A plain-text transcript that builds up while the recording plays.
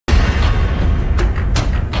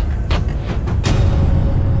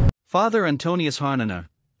Father Antonius Hanana,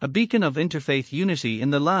 a beacon of interfaith unity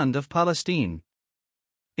in the land of Palestine.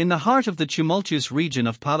 In the heart of the tumultuous region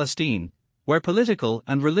of Palestine, where political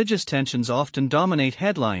and religious tensions often dominate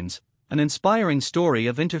headlines, an inspiring story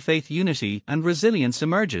of interfaith unity and resilience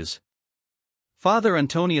emerges. Father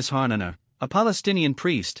Antonius Hanana, a Palestinian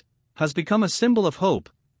priest, has become a symbol of hope,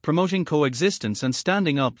 promoting coexistence and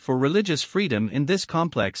standing up for religious freedom in this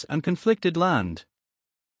complex and conflicted land.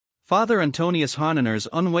 Father Antonius Hanana's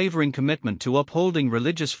unwavering commitment to upholding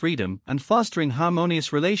religious freedom and fostering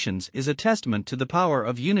harmonious relations is a testament to the power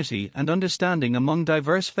of unity and understanding among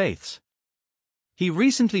diverse faiths. He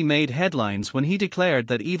recently made headlines when he declared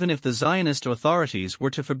that even if the Zionist authorities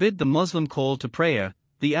were to forbid the Muslim call to prayer,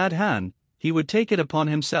 the adhan, he would take it upon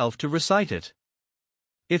himself to recite it.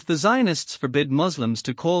 If the Zionists forbid Muslims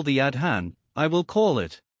to call the adhan, I will call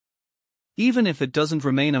it. Even if it doesn't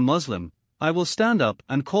remain a Muslim, I will stand up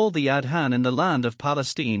and call the adhan in the land of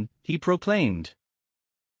Palestine, he proclaimed.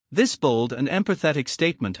 This bold and empathetic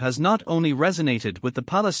statement has not only resonated with the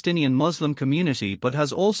Palestinian Muslim community but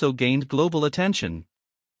has also gained global attention.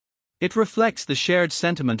 It reflects the shared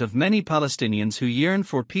sentiment of many Palestinians who yearn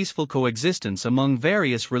for peaceful coexistence among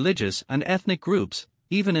various religious and ethnic groups,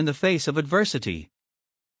 even in the face of adversity.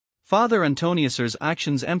 Father Antonius's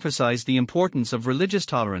actions emphasize the importance of religious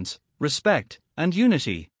tolerance, respect, and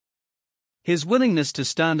unity. His willingness to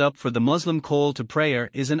stand up for the Muslim call to prayer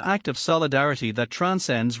is an act of solidarity that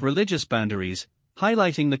transcends religious boundaries,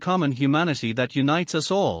 highlighting the common humanity that unites us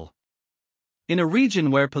all. In a region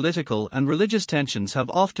where political and religious tensions have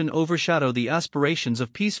often overshadowed the aspirations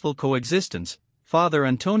of peaceful coexistence, Father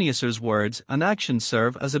Antonius's words and actions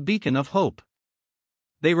serve as a beacon of hope.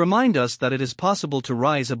 They remind us that it is possible to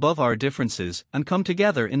rise above our differences and come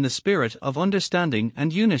together in the spirit of understanding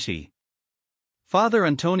and unity. Father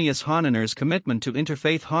Antonius Hanana's commitment to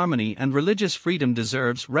interfaith harmony and religious freedom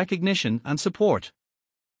deserves recognition and support.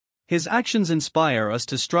 His actions inspire us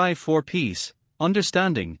to strive for peace,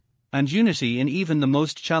 understanding, and unity in even the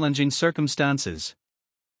most challenging circumstances.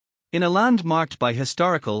 In a land marked by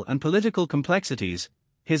historical and political complexities,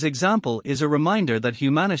 his example is a reminder that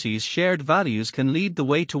humanity's shared values can lead the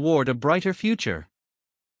way toward a brighter future.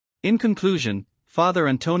 In conclusion, Father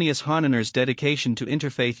Antonius Hanana's dedication to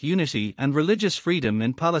interfaith unity and religious freedom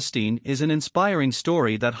in Palestine is an inspiring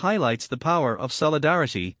story that highlights the power of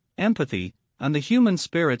solidarity, empathy, and the human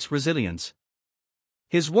spirit's resilience.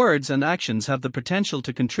 His words and actions have the potential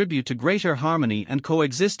to contribute to greater harmony and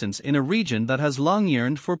coexistence in a region that has long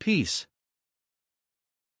yearned for peace.